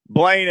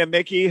Blaine and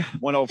Mickey,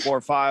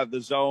 104.5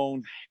 The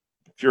Zone.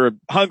 If you're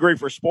hungry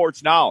for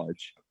sports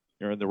knowledge,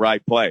 you're in the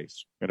right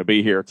place. Going to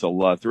be here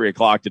till 3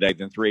 o'clock today.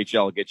 Then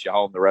 3HL will get you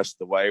home the rest of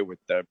the way with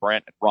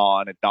Brent and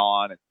Ron and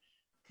Don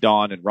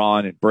and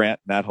Ron and Brent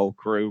and that whole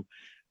crew.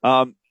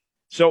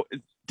 So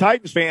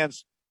Titans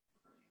fans,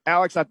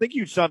 Alex, I think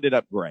you summed it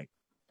up great.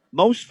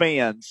 Most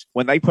fans,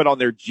 when they put on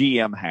their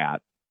GM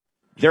hat,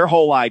 their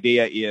whole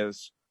idea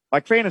is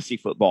like fantasy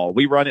football.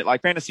 We run it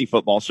like fantasy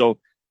football. So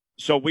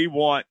we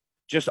want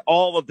just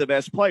all of the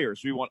best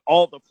players. We want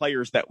all the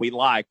players that we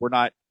like. We're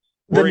not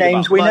the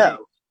names we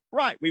know.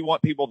 Right. We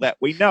want people that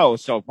we know.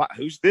 So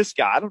who's this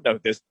guy? I don't know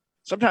this.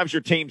 Sometimes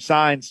your team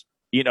signs,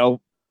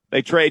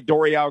 they trade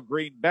Dorial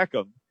Green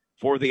Beckham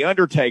for The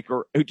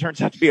Undertaker, who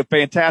turns out to be a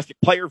fantastic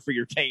player for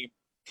your team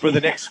for the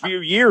next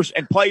few years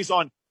and plays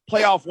on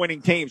playoff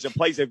winning teams and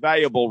plays a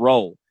valuable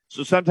role.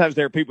 So sometimes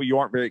there are people you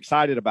aren't very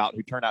excited about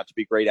who turn out to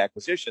be great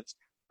acquisitions.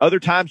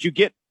 Other times you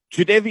get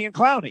Jadeveon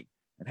Clowney,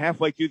 and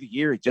halfway through the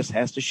year, he just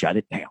has to shut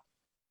it down.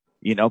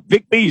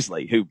 Vic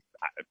Beasley, who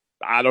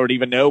I don't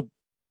even know.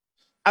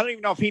 I don't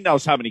even know if he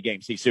knows how many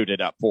games he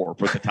suited up for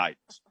the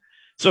Titans.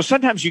 So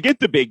sometimes you get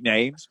the big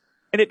names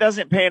and it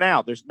doesn't pan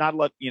out. There's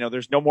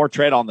there's no more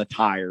tread on the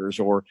tires,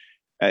 or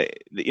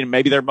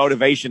maybe their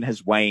motivation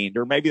has waned,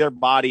 or maybe their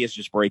body is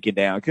just breaking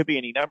down. It could be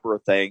any number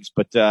of things,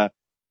 but a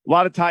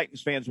lot of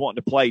Titans fans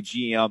wanting to play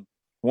GM,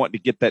 wanting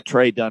to get that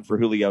trade done for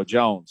Julio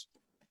Jones.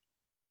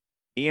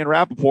 Ian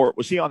Rappaport,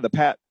 was he on the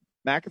Pat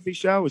McAfee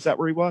show? Is that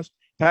where he was?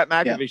 Pat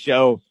McAfee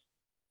show.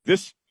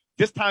 This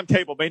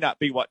timetable may not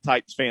be what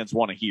Titans fans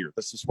want to hear.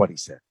 This is what he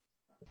said.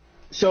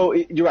 So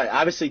you're right.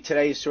 Obviously,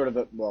 today is sort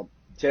of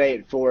today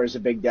at 4 is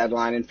a big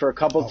deadline. And for a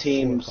couple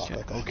teams,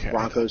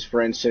 Broncos,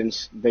 for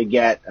instance, they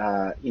get,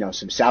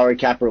 some salary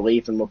cap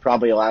relief, and will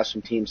probably allow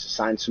some teams to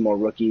sign some more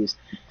rookies.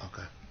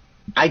 Okay.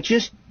 I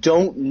just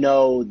don't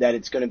know that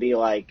it's going to be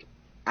like,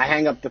 I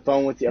hang up the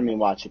phone with you. I mean,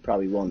 watch, it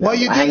probably will. Well,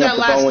 you I did hang that up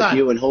the last phone time with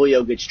you and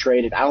Julio gets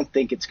traded. I don't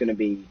think it's going to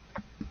be,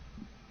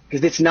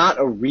 because it's not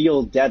a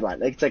real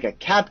deadline. Like, it's like a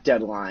cap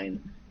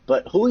deadline,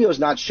 but Julio's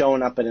not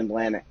showing up in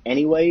Atlanta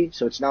anyway,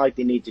 so it's not like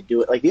they need to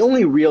do it. Like, the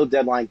only real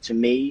deadline to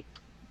me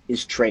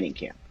is training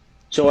camp.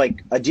 So,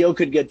 like, a deal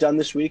could get done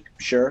this week,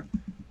 sure.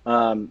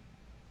 Falcons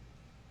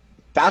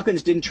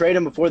didn't trade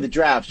him before the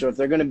draft, so if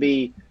they're going to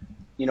be,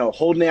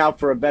 holding out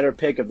for a better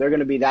pick, if they're going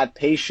to be that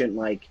patient,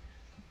 like,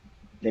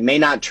 they may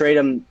not trade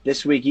him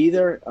this week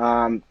either.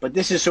 But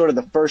this is sort of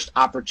the first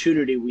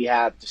opportunity we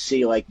have to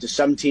see, like, does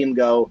some team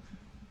go,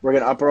 we're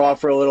going to up our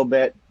offer a little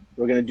bit,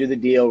 we're going to do the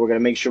deal, we're going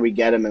to make sure we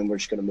get him, and we're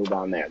just going to move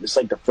on there. This is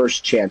like the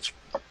first chance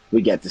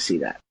we get to see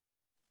that.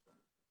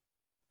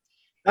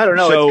 I don't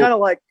know. So,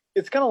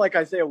 it's kind of like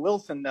Isaiah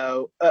Wilson,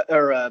 though,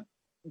 or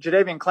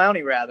Jadeveon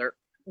Clowney, rather.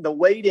 The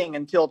waiting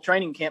until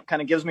training camp kind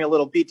of gives me a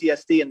little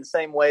PTSD in the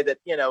same way that,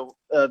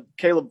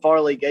 Caleb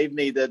Farley gave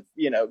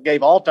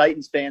all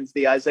Titans fans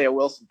the Isaiah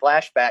Wilson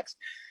flashbacks,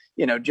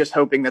 just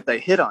hoping that they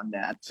hit on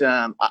that.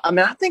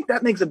 I think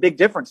that makes a big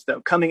difference, though,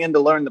 coming in to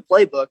learn the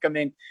playbook. I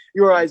mean,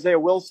 you're Isaiah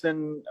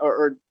Wilson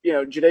or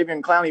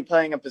Jadeveon Clowney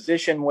playing a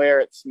position where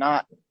it's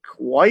not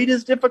quite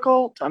as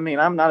difficult. I mean,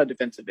 I'm not a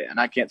defensive end.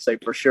 I can't say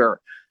for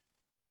sure.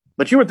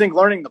 But you would think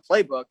learning the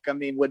playbook,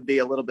 would be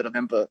a little bit of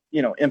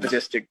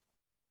impetus to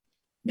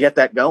get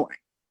that going.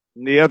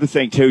 The other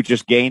thing, too,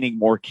 just gaining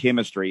more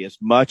chemistry as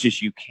much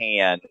as you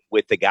can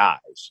with the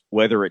guys,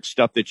 whether it's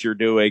stuff that you're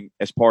doing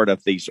as part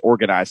of these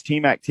organized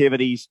team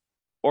activities,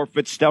 or if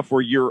it's stuff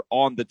where you're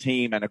on the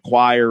team and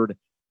acquired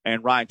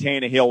and Ryan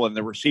Tannehill and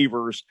the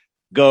receivers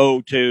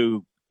go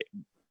to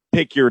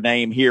pick your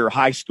name here,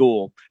 high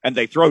school, and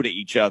they throw to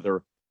each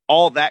other.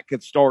 All that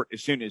could start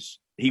as soon as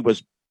he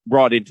was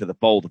brought into the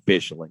fold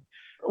officially.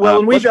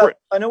 Well,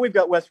 I know we've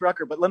got Wes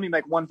Rucker, but let me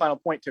make one final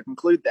point to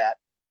conclude that.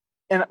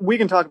 And we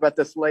can talk about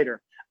this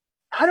later.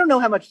 I don't know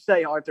how much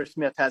say Arthur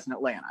Smith has in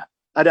Atlanta.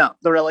 I don't.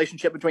 The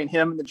relationship between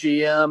him and the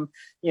GM,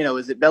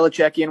 is it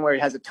Belichickian where he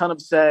has a ton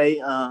of say,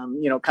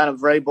 kind of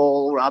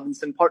Vrabel,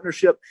 Robinson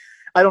partnership?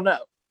 I don't know.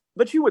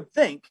 But you would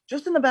think,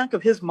 just in the back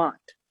of his mind,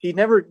 he'd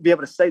never be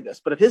able to say this,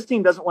 but if his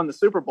team doesn't win the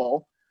Super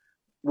Bowl,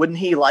 wouldn't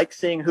he like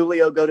seeing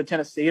Julio go to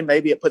Tennessee and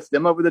maybe it puts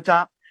them over the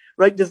top?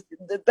 Right?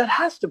 That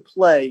has to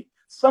play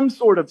some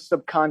sort of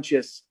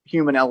subconscious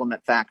human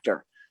element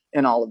factor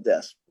in all of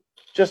this.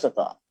 Just a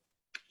thought.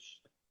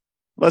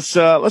 Let's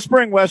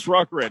bring Wes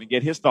Rucker in and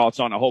get his thoughts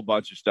on a whole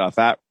bunch of stuff.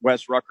 At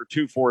Wes Rucker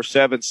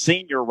 247,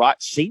 senior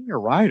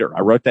writer. I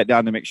wrote that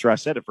down to make sure I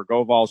said it for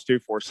GoVols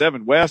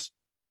 247. Wes,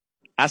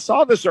 I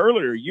saw this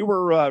earlier. You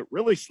were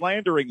really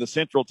slandering the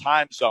Central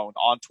Time Zone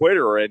on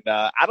Twitter, and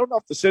I don't know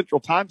if the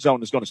Central Time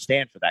Zone is going to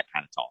stand for that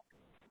kind of talk.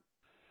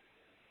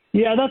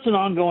 Yeah, that's an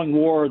ongoing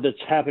war that's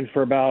happened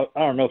for about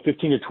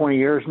 15 to 20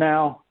 years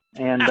now.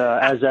 And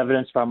as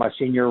evidenced by my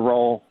senior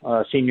role,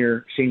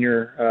 senior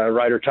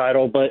writer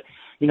title. But,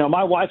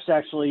 my wife's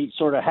actually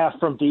sort of half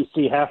from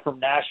D.C., half from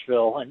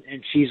Nashville,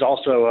 and she's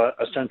also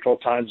a Central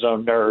Time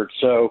Zone nerd.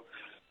 So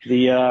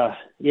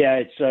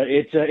it's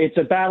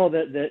a battle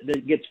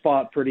that gets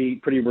fought pretty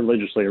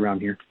religiously around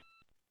here.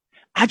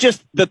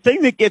 The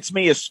thing that gets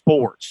me is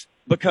sports.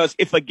 because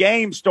if a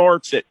game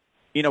starts at,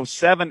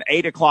 7,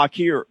 8 o'clock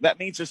here, that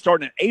means it's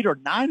starting at 8 or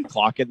 9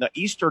 o'clock in the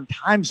Eastern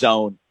time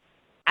zone.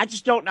 I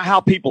just don't know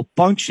how people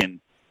function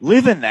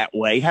living that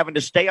way, having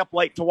to stay up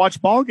late to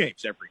watch ball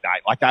games every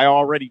night like I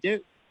already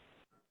do.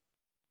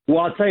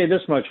 Well, I'll tell you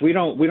this much: we've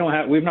not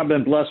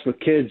been blessed with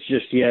kids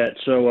just yet.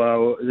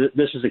 So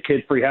this is a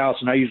kid-free house,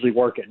 and I usually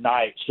work at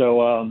night.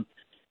 So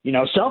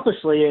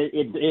selfishly,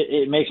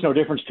 it makes no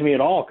difference to me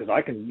at all because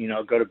I can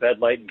go to bed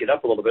late and get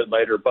up a little bit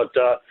later. But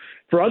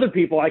for other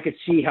people, I could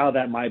see how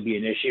that might be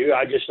an issue.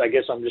 I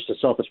guess I'm just a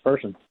selfish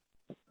person.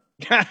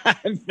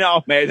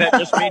 No, man,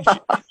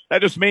 that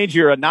just means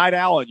you're a night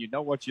owl and you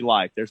know what you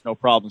like. There's no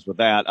problems with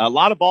that. A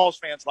lot of Vols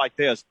fans like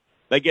this.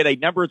 They get a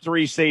number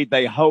 3 seed.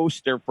 They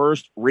host their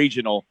first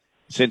regional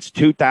since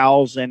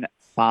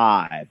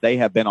 2005. They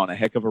have been on a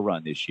heck of a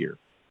run this year.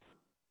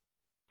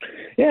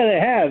 Yeah, they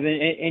have.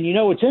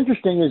 And what's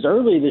interesting is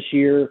early this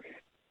year,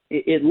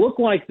 it looked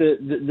like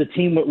the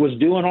team was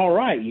doing all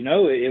right.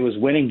 It was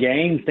winning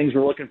games. Things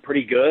were looking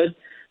pretty good.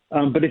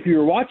 But if you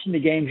were watching the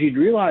games, you'd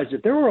realize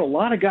that there were a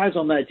lot of guys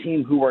on that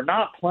team who were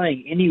not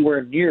playing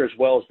anywhere near as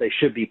well as they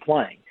should be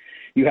playing.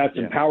 You had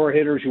some power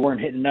hitters who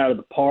weren't hitting out of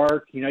the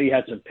park. You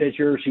had some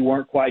pitchers who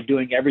weren't quite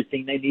doing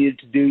everything they needed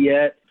to do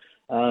yet.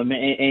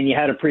 And you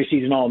had a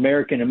preseason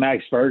All-American in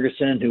Max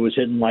Ferguson who was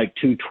hitting like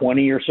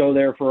 220 or so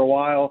there for a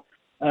while.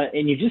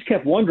 And you just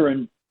kept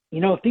wondering,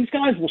 if these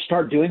guys will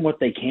start doing what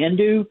they can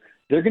do,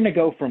 they're going to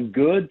go from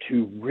good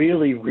to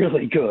really,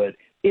 really good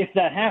if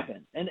that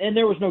happened. And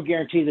there was no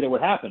guarantee that it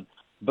would happen.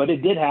 But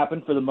it did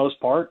happen for the most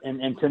part,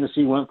 and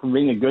Tennessee went from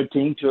being a good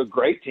team to a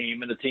great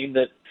team and a team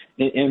that,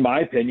 in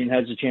my opinion,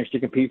 has a chance to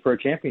compete for a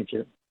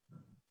championship.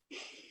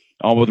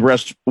 On with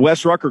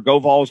Wes Rucker, Go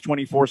Vols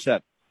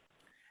 24/7.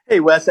 Hey,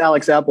 Wes,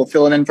 Alex Apple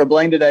filling in for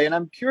Blaine today. And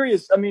I'm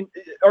curious,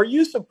 are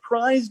you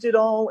surprised at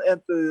all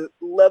at the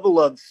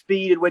level of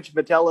speed at which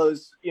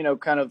Vitello's,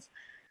 kind of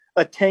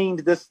attained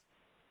this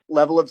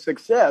level of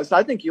success?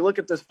 I think you look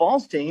at this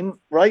Vols team,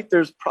 right?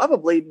 There's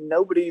probably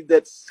nobody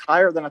that's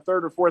higher than a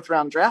 3rd or 4th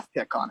round draft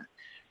pick on it,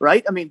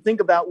 right? Think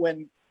about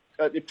when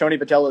if Tony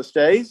Vitello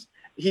stays,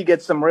 he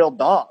gets some real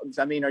dogs.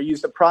 Are you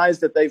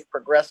surprised that they've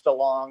progressed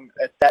along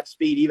at that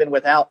speed, even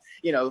without,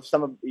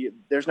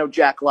 there's no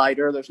Jack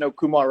Leiter, there's no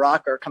Kumar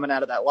Rocker coming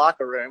out of that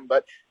locker room,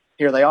 but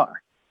here they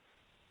are.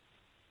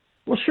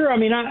 Well, sure.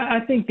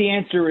 I think the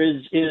answer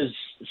is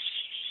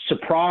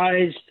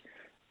surprised.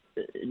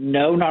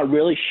 No, not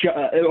really.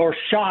 Or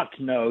shocked,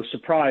 no.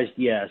 Surprised,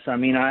 yes.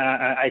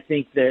 I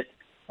think that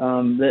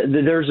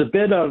there's a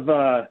bit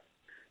of,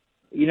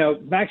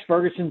 Max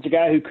Ferguson's a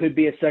guy who could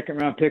be a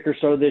 2nd-round pick or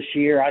so this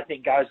year. I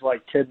think guys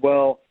like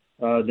Tidwell,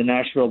 the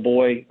Nashville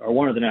boy, or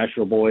one of the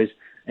Nashville boys,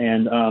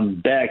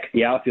 and Beck,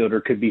 the outfielder,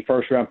 could be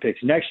 1st-round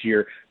picks next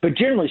year. But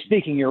generally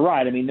speaking, you're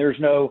right. There's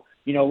no,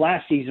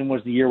 last season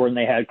was the year when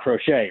they had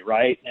Crochet,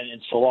 right,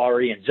 and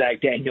Solari and Zach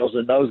Daniels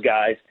and those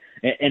guys.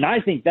 And I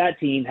think that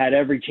team had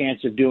every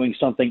chance of doing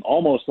something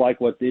almost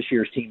like what this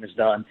year's team has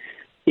done.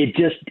 It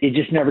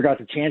just never got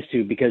the chance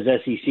to because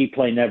SEC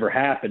play never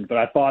happened, but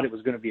I thought it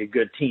was going to be a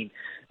good team.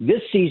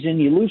 This season,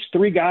 you lose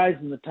 3 guys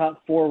in the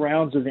top 4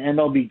 rounds of the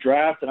MLB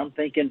draft, and I'm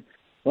thinking,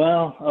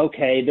 well,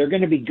 okay, they're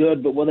going to be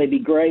good, but will they be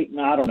great?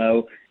 No, I don't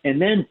know.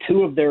 And then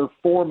 2 of their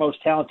 4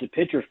 most talented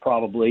pitchers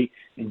probably,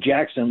 and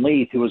Jackson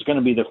Leith, who was going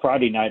to be the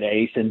Friday night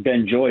ace, and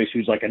Ben Joyce,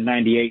 who's like a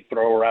 98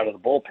 thrower out of the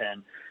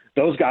bullpen.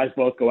 Those guys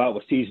both go out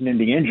with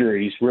season-ending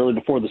injuries really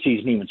before the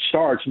season even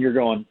starts, and you're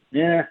going,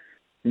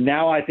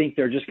 now I think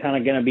they're just kind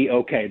of going to be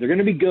okay. They're going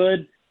to be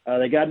good.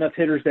 They got enough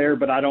hitters there,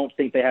 but I don't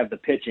think they have the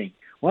pitching.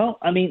 Well,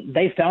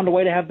 they found a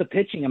way to have the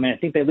pitching. I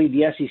think they lead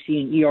the SEC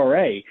in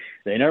ERA.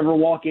 They never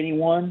walk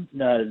anyone.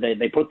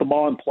 They put the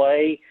ball in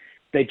play.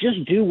 They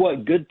just do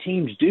what good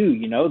teams do.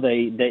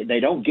 They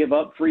don't give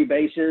up free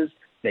bases.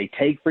 They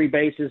take free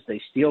bases.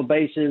 They steal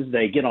bases.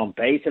 They get on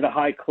base at a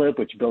high clip,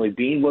 which Billy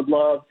Beane would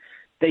love.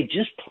 They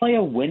just play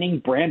a winning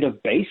brand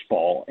of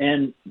baseball,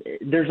 and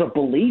there's a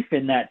belief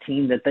in that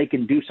team that they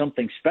can do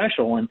something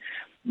special. And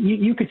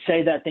you could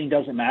say that thing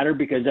doesn't matter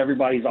because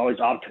everybody's always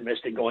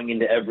optimistic going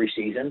into every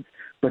season.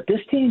 But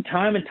this team,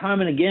 time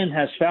and again,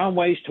 has found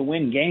ways to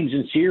win games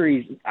and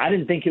series I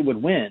didn't think it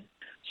would win.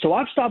 So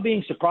I've stopped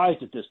being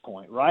surprised at this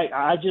point, right?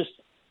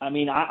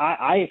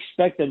 I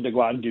expect them to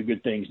go out and do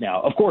good things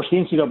now. Of course, the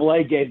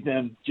NCAA gave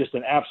them just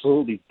an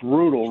absolutely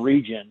brutal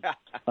region.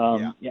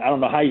 I don't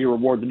know how you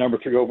reward the number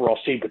 3 overall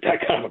seed with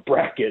that kind of a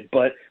bracket,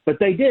 but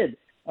they did.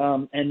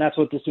 And that's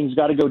what this team's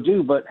got to go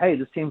do. But, hey,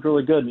 this team's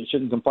really good, and it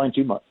shouldn't complain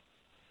too much.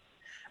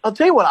 I'll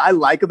tell you what I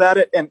like about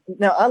it. And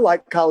now I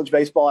like college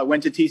baseball. I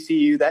went to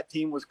TCU. That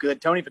team was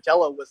good. Tony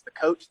Vitello was the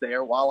coach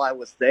there while I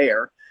was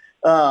there.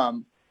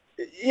 And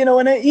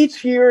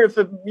each year, if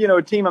a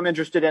team I'm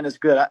interested in is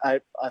good, I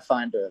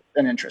find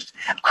an interest.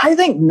 I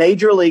think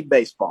Major League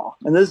Baseball,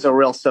 and this is a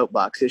real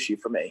soapbox issue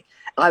for me.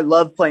 I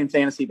love playing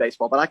fantasy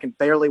baseball, but I can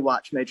barely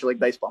watch Major League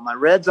Baseball. My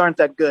Reds aren't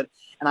that good.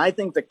 And I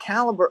think the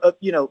caliber of,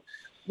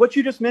 what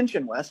you just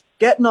mentioned, Wes,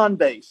 getting on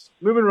base,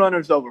 moving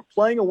runners over,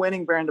 playing a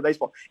winning brand of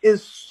baseball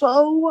is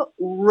so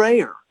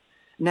rare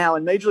now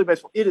in Major League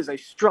Baseball, it is a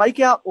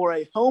strikeout or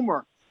a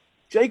homer.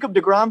 Jacob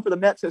deGrom for the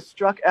Mets has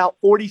struck out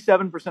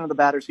 47% of the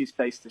batters he's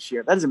faced this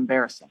year. That is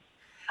embarrassing.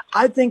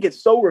 I think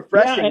it's so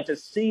refreshing to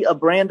see a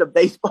brand of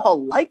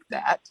baseball like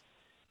that.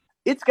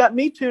 It's got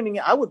me tuning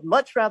in. I would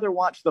much rather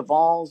watch the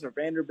Vols or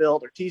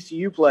Vanderbilt or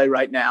TCU play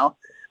right now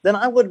than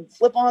I would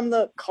flip on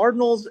the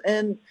Cardinals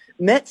and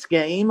Mets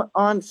game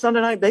on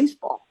Sunday Night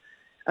Baseball.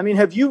 I mean,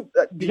 do you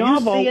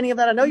see any of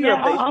that? I know you're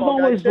a baseball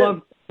guy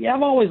too.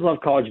 I've always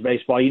loved college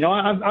baseball.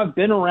 I've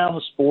been around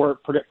the sport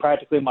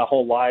practically my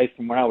whole life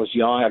from when I was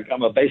young.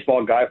 I'm a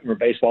baseball guy from a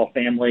baseball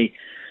family.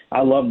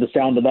 I love the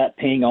sound of that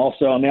ping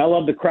also. I mean, I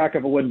love the crack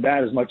of a wooden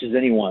bat as much as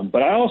anyone,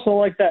 but I also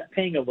like that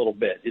ping a little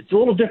bit. It's a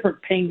little different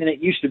ping than it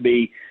used to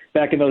be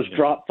back in those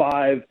drop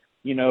five,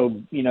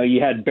 you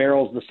had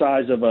barrels the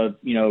size of a,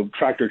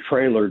 tractor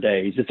trailer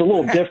days. It's a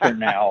little different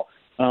now.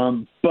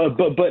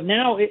 But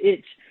now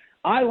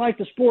I like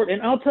the sport.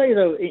 And I'll tell you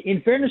though,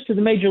 in fairness to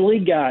the major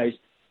league guys,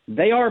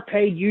 they are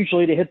paid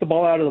usually to hit the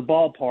ball out of the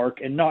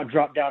ballpark and not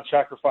drop down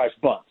sacrifice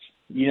bunts.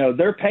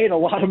 They're paid a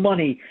lot of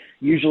money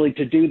usually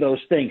to do those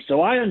things.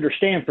 So I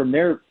understand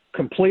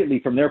completely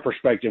from their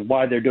perspective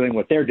why they're doing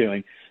what they're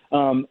doing.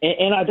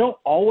 And I don't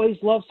always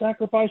love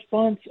sacrifice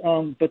bunts,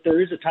 but there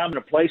is a time and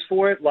a place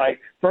for it. Like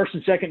first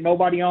and second,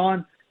 nobody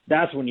on,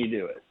 that's when you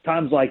do it.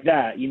 Times like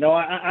that.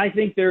 I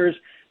think there is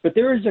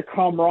a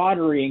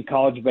camaraderie in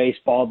college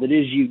baseball that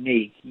is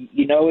unique.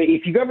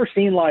 If you've ever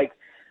seen like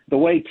the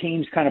way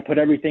teams kind of put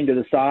everything to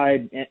the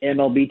side,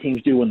 MLB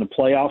teams do when the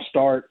playoffs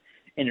start,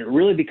 and it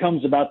really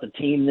becomes about the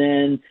team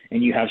then,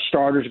 and you have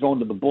starters going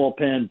to the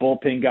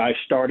bullpen guys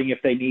starting if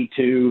they need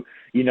to,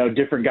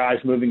 different guys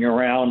moving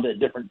around at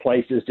different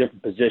places,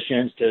 different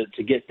positions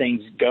to get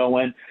things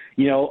going.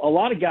 A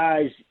lot of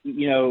guys,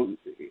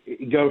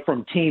 go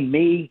from team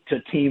me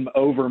to team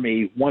over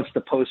me once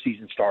the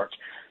postseason starts.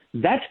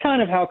 That's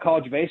kind of how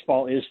college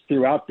baseball is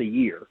throughout the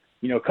year.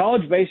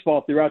 College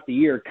baseball throughout the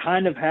year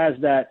kind of has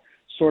that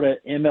sort of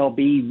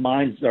MLB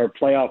minds or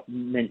playoff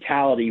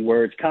mentality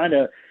where it's kind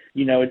of,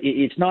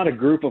 it's not a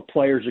group of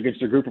players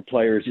against a group of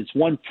players. It's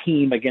one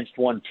team against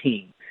one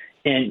team.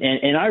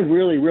 And I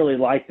really, really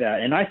like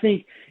that. And I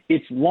think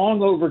it's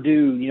long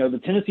overdue. The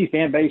Tennessee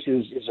fan base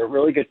is a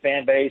really good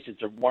fan base.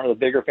 It's one of the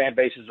bigger fan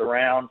bases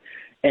around.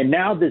 And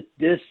now that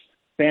this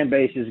fan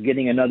base is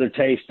getting another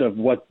taste of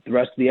what the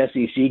rest of the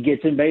SEC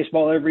gets in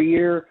baseball every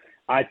year,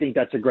 I think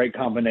that's a great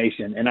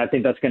combination. And I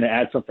think that's going to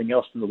add something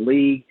else to the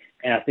league.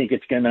 And I think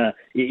it's going to,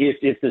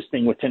 if this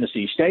thing with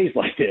Tennessee stays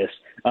like this,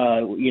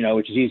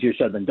 which is easier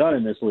said than done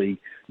in this league.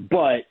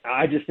 But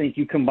I just think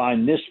you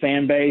combine this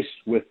fan base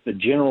with the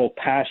general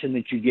passion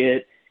that you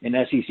get in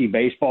SEC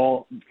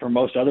baseball from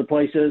most other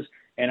places.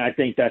 And I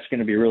think that's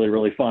going to be really,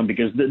 really fun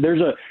because there's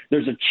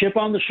a chip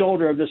on the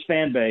shoulder of this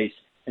fan base,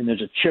 and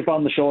there's a chip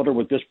on the shoulder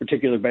with this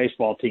particular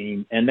baseball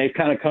team. And they've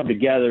kind of come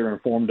together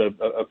and formed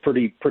a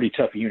pretty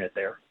tough unit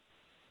there.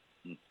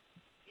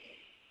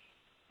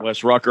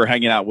 Wes Rucker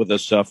hanging out with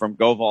us from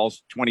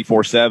GoVols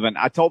 24/7.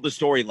 I told the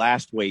story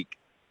last week.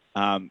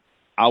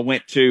 I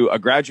went to a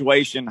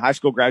high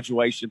school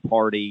graduation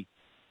party,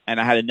 and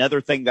I had another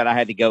thing that I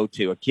had to go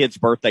to, a kid's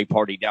birthday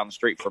party down the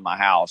street from my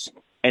house.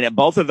 And at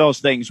both of those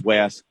things,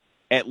 Wes,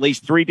 at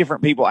least 3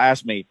 different people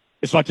asked me,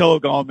 "Is Vitello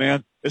gone,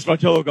 man? Is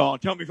Vitello gone?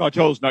 Tell me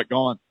Vitello's not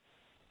gone."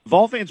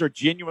 Vol fans are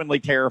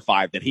genuinely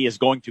terrified that he is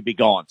going to be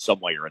gone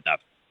some way or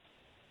another.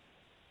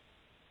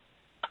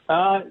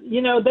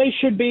 They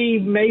should be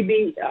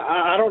maybe,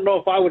 I don't know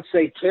if I would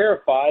say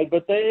terrified,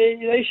 but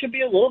they should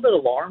be a little bit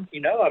alarmed.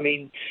 I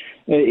mean,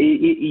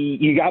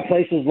 you got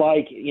places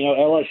like,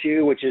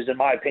 LSU, which is, in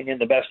my opinion,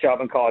 the best job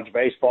in college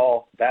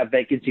baseball. That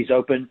vacancy's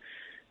open.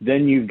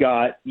 Then you've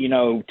got,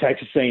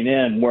 Texas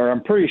A&M, where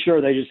I'm pretty sure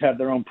they just have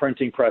their own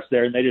printing press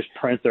there, and they just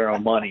print their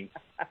own money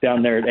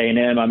down there at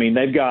A&M. I mean,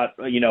 they've got,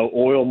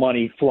 oil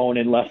money flowing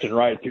in left and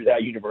right through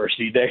that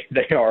university.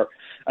 They are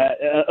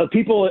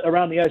people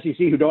around the SEC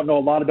who don't know a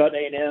lot about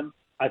A&M,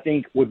 I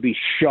think would be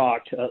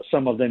shocked,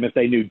 some of them, if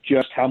they knew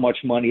just how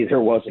much money there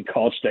was in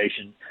College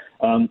Station.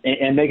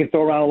 And they can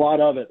throw around a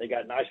lot of it. They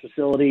got nice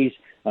facilities.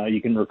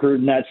 You can recruit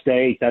in that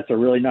state. That's a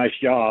really nice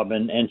job.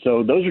 And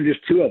so those are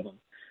just 2 of them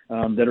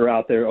that are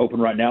out there open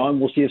right now.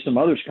 And we'll see if some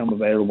others come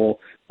available.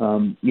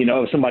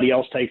 If somebody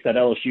else takes that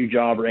LSU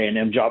job or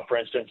A&M job, for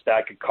instance,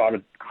 that could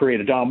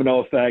create a domino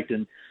effect.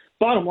 And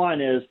bottom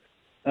line is,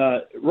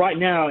 right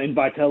now in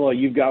Vitello,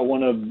 you've got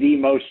one of the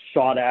most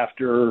sought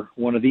after,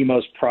 one of the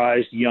most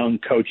prized young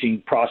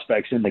coaching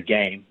prospects in the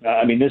game.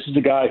 This is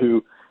a guy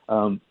who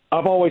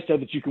I've always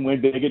said that you can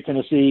win big at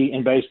Tennessee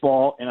in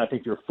baseball, and I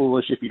think you're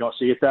foolish if you don't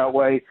see it that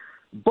way.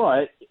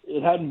 But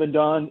it hadn't been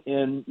done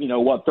in,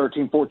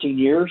 13, 14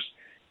 years.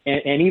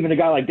 And even a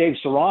guy like Dave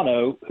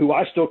Serrano, who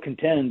I still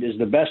contend is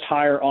the best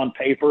hire on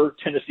paper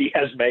Tennessee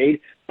has made,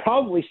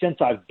 probably since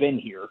I've been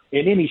here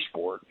in any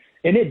sport,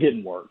 and it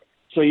didn't work.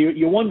 So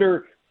you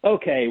wonder,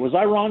 okay, was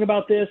I wrong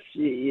about this?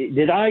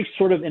 Did I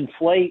sort of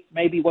inflate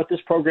maybe what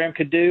this program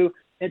could do?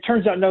 It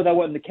turns out, no, that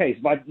wasn't the case.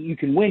 But you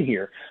can win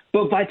here.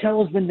 But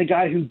Vitello's been the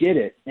guy who did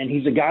it, and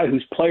he's a guy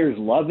whose players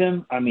love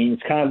him.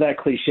 It's kind of that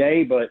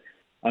cliche, but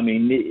I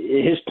mean,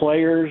 his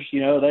players,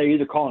 they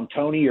either call him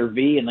Tony or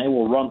V, and they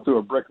will run through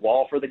a brick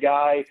wall for the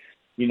guy.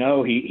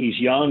 He's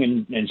young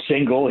and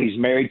single. He's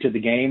married to the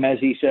game, as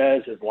he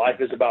says. His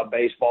life is about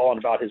baseball and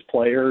about his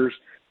players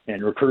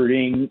and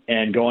recruiting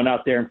and going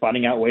out there and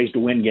finding out ways to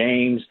win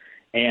games.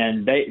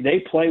 And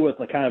they play with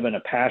a kind of a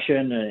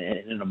passion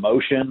and an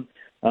emotion.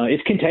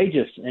 It's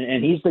contagious.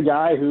 And he's the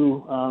guy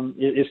who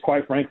is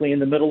quite frankly in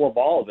the middle of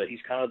all of it. He's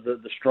kind of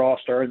the straw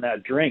stirring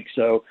that drink.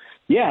 So,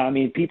 yeah, I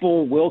mean,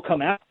 people will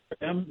come after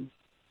him.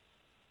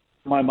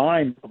 My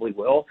mind probably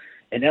will.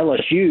 And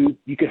LSU,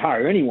 you could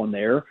hire anyone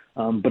there,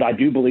 but I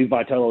do believe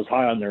Vitello is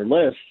high on their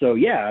list. So,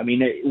 yeah, I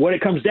mean, what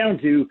it comes down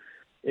to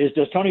is,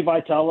 does Tony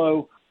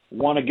Vitello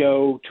want to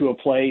go to a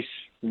place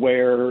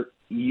where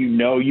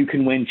you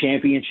can win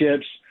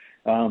championships,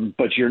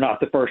 but you're not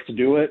the first to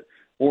do it?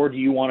 Or do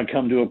you want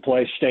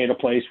to stay at a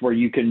place where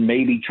you can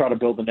maybe try to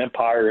build an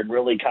empire and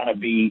really kind of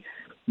be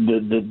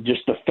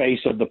just the face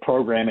of the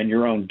program and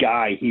your own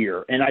guy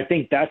here? And I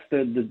think that's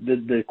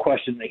the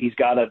question that he's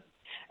got to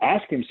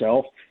ask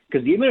himself,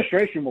 because the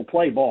administration will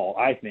play ball,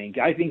 I think.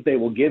 I think they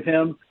will give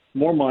him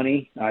more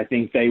money. I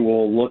think they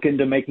will look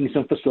into making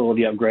some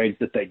facility upgrades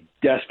that they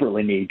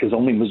desperately need, because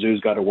only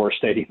Mizzou's got a worse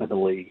stadium in the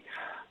league.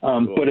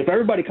 Cool. But if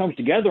everybody comes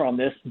together on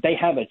this, they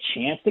have a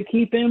chance to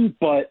keep him.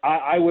 But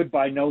I would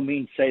by no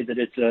means say that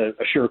it's a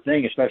sure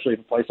thing, especially if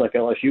a place like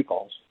LSU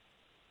calls.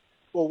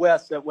 Well,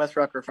 Wes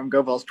Rucker from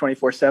GoVols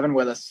 24/7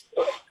 with us.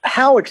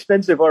 How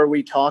expensive are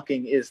we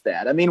talking is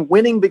that? I mean,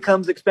 winning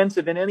becomes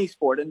expensive in any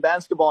sport. In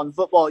basketball and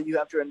football, you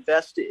have to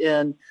invest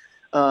in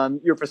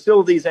your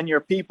facilities and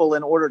your people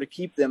in order to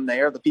keep them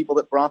there, the people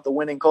that brought the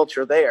winning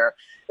culture there.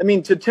 I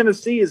mean, to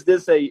Tennessee, is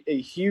this a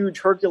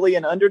huge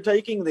Herculean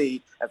undertaking? The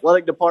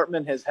athletic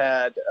department has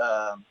had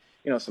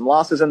some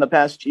losses in the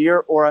past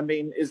year, or, I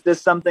mean, is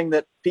this something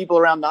that people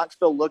around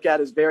Knoxville look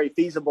at as very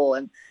feasible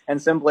and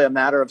simply a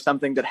matter of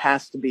something that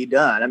has to be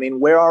done? I mean,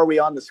 where are we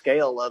on the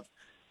scale of,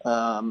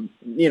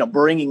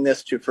 bringing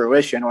this to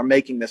fruition or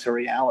making this a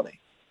reality?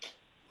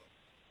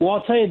 Well,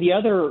 I'll tell you the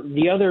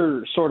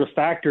other sort of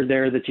factor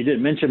there that you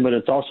didn't mention, but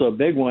it's also a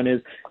big one,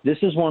 is this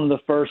is one of the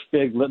first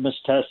big litmus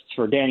tests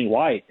for Danny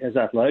White as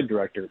athletic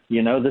director.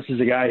 This is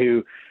a guy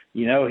who,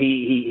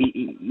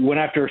 he went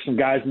after some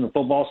guys in the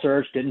football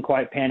search, didn't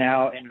quite pan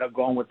out, ended up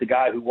going with the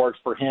guy who works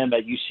for him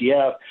at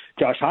UCF,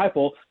 Josh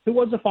Heupel, who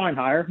was a fine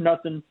hire.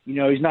 Nothing,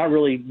 he's not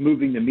really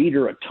moving the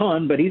meter a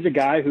ton, but he's a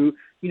guy who,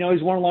 he's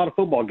won a lot of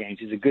football games.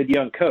 He's a good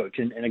young coach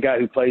and a guy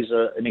who plays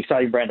an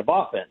exciting brand of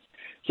offense.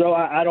 So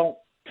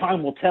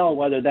time will tell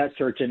whether that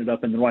search ended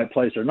up in the right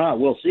place or not.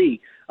 We'll see.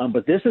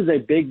 But this is a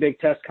big, big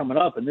test coming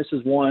up, and this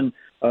is one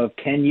of,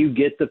 can you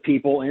get the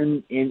people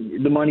in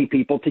the money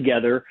people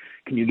together?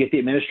 Can you get the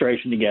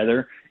administration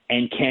together?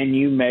 And can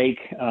you make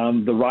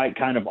the right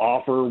kind of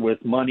offer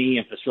with money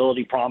and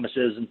facility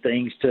promises and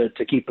things to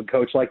keep a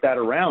coach like that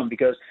around?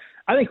 Because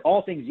I think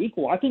all things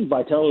equal, I think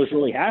Vitello is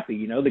really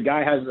happy. The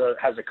guy has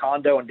a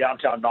condo in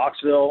downtown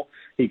Knoxville.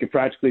 He could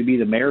practically be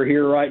the mayor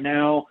here right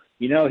now.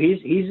 He's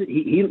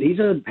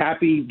a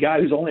happy guy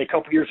who's only a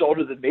couple years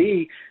older than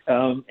me,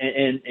 and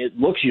it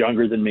looks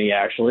younger than me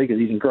actually, because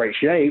he's in great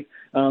shape.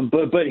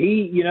 But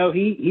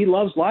he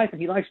loves life and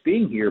he likes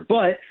being here.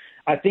 But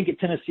I think at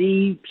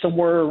Tennessee,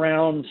 somewhere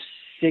around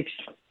 $650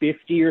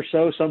 or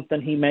so, something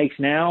he makes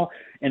now.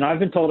 And I've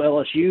been told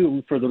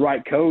LSU for the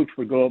right coach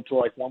would go up to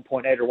like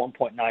 1.8 or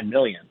 1.9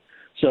 million.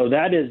 So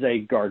that is a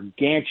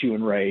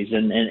gargantuan raise,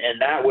 and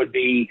that would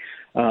be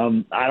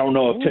I don't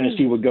know if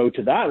Tennessee would go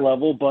to that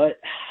level, but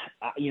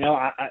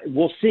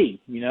we'll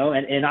see.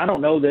 And I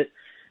don't know that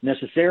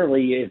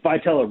necessarily if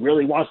Vitello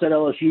really wants that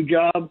LSU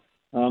job,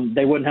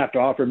 they wouldn't have to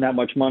offer him that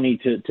much money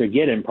to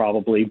get him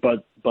probably,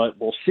 but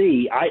we'll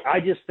see. I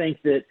just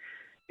think that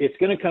it's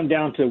going to come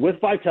down to, with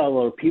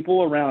Vitello,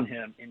 people around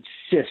him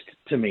insist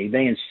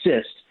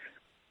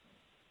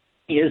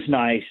he is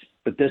nice,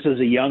 but this is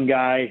a young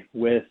guy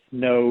with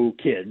no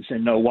kids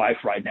and no wife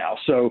right now.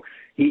 So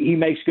he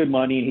makes good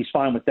money and he's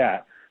fine with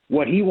that.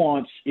 What he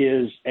wants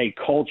is a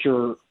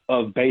culture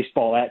of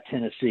baseball at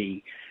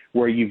Tennessee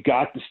where you've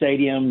got the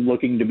stadium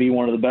looking to be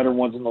one of the better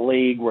ones in the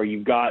league, where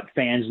you've got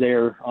fans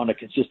there on a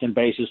consistent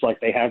basis like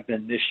they have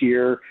been this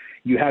year.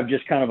 You have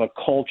just kind of a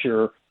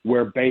culture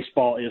where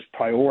baseball is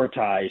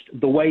prioritized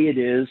the way it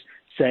is,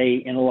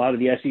 say, in a lot of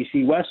the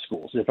SEC West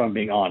schools, if I'm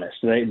being honest.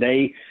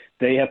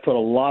 They have put a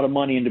lot of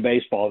money into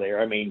baseball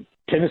there. I mean,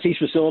 Tennessee's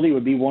facility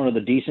would be one of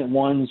the decent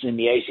ones in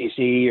the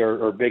ACC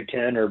or Big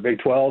 10 or Big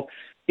 12.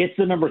 It's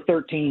the number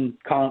 13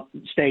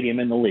 stadium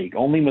in the league.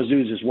 Only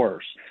Mizzou's is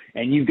worse.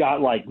 And you've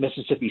got like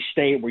Mississippi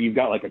State where you've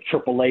got like a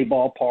AAA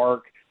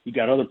ballpark. You've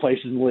got other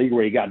places in the league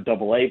where you got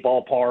AA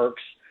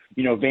ballparks.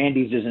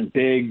 Vandy's isn't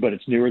big, but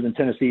it's newer than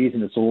Tennessee's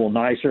and it's a little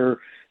nicer.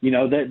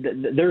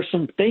 There's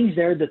some things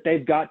there that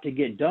they've got to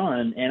get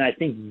done. And I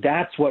think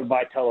that's what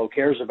Vitello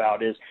cares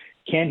about, is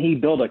can he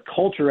build a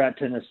culture at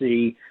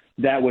Tennessee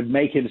that would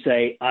make him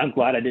say, I'm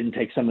glad I didn't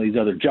take some of these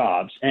other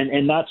jobs.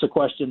 And that's a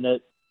question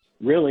that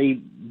really,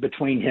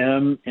 between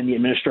him and the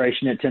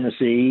administration at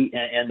Tennessee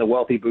and the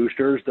wealthy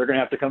boosters, they're going to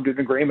have to come to an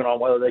agreement on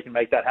whether they can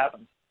make that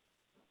happen.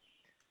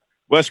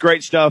 Well, it's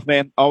great stuff,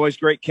 man. Always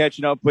great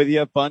catching up with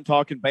you. Fun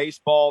talking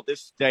baseball.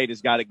 This state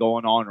has got it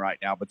going on right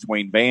now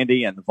between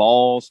Vandy and the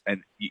Vols,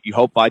 and you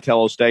hope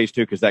Vitello stays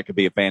too, because that could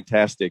be a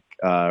fantastic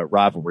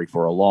rivalry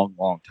for a long,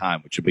 long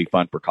time, which would be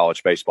fun for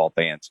college baseball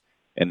fans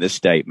in this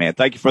state, man.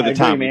 Thank you for the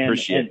time. We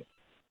appreciate it.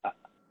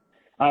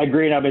 I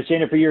agree, and I've been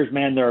saying it for years,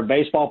 man. There are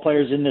baseball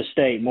players in this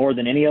state more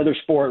than any other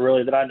sport,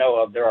 really, that I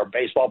know of. There are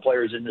baseball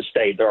players in this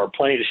state. There are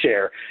plenty to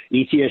share.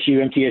 ETSU,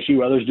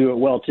 MTSU, others do it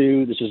well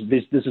too. This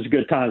is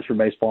good times for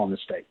baseball in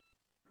this state.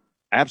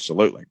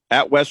 Absolutely.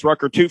 At Wes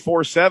Rucker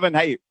 247.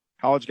 Hey,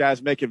 college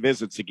guys making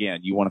visits again.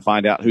 You want to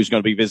find out who's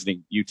going to be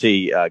visiting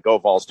UT? Go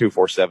Vols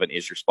 247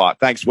 is your spot.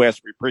 Thanks, Wes.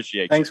 We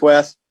appreciate you. Thanks,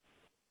 Wes.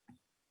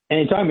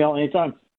 Anytime, y'all. Anytime.